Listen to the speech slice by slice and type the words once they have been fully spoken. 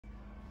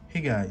Hey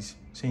guys,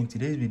 so in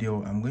today's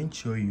video I'm going to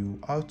show you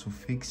how to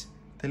fix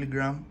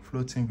Telegram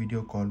floating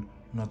video call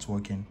not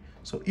working.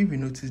 So if you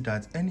notice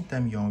that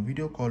anytime you're on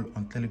video call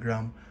on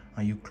Telegram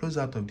and you close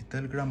out of the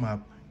Telegram app,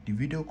 the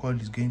video call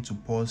is going to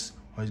pause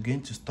or is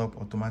going to stop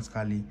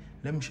automatically.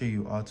 Let me show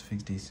you how to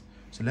fix this.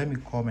 So let me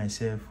call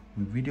myself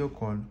with video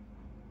call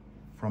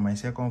from my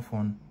second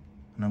phone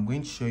and I'm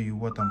going to show you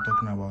what I'm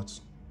talking about.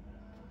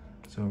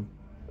 So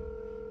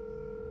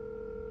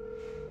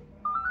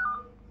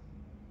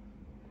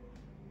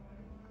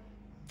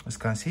as you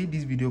can see,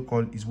 this video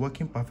call is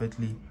working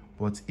perfectly,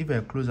 but if I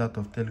close out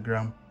of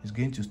Telegram, it's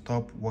going to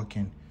stop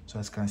working. So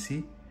as you can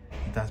see,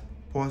 it has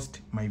paused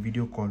my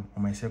video call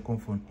on my second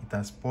phone. It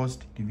has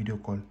paused the video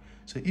call.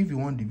 So if you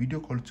want the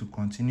video call to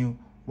continue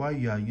while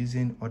you are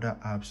using other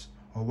apps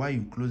or while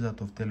you close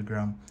out of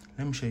Telegram,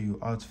 let me show you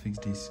how to fix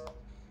this.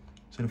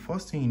 So the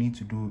first thing you need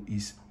to do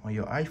is on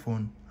your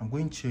iPhone, I'm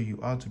going to show you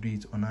how to do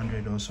it on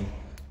Android also.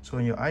 So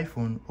on your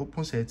iPhone,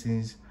 open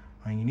settings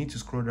and you need to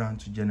scroll down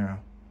to general.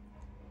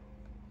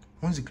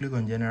 Once you click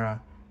on general,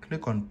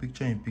 click on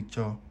picture in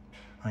picture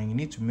and you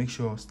need to make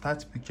sure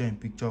start picture in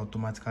picture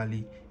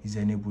automatically is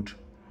enabled.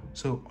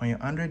 So on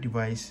your Android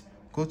device,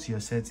 go to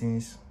your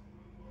settings.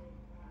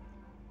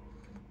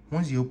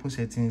 Once you open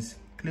settings,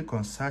 click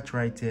on search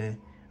right here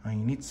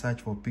and you need to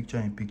search for picture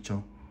in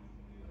picture.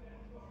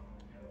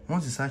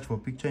 Once you search for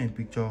picture in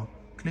picture,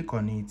 click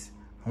on it,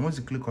 and once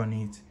you click on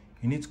it,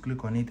 you need to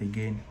click on it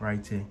again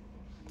right here.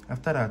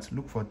 After that,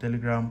 look for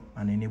Telegram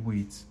and enable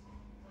it.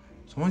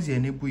 So once you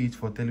enable it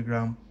for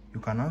Telegram,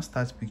 you can now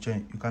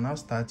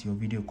start your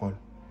video call.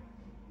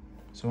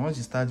 So once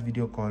you start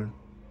video call,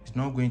 it's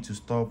not going to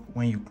stop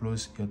when you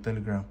close your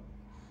Telegram.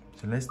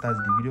 So let's start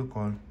the video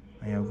call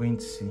and you're going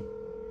to see.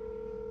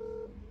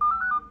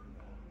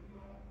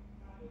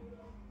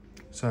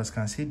 So as you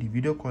can see, the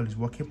video call is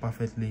working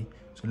perfectly.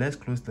 So let's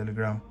close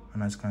Telegram,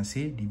 and as you can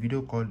see, the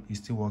video call is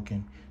still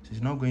working. So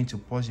it's not going to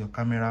pause your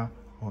camera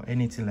or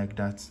anything like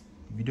that.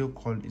 The video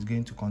call is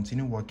going to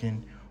continue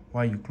working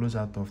while you close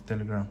out of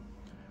Telegram.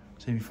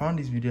 So if you found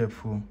this video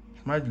helpful,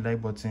 smash the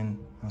like button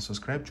and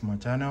subscribe to my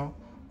channel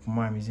for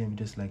more amazing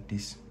videos like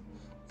this.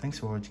 Thanks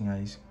for watching,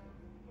 guys.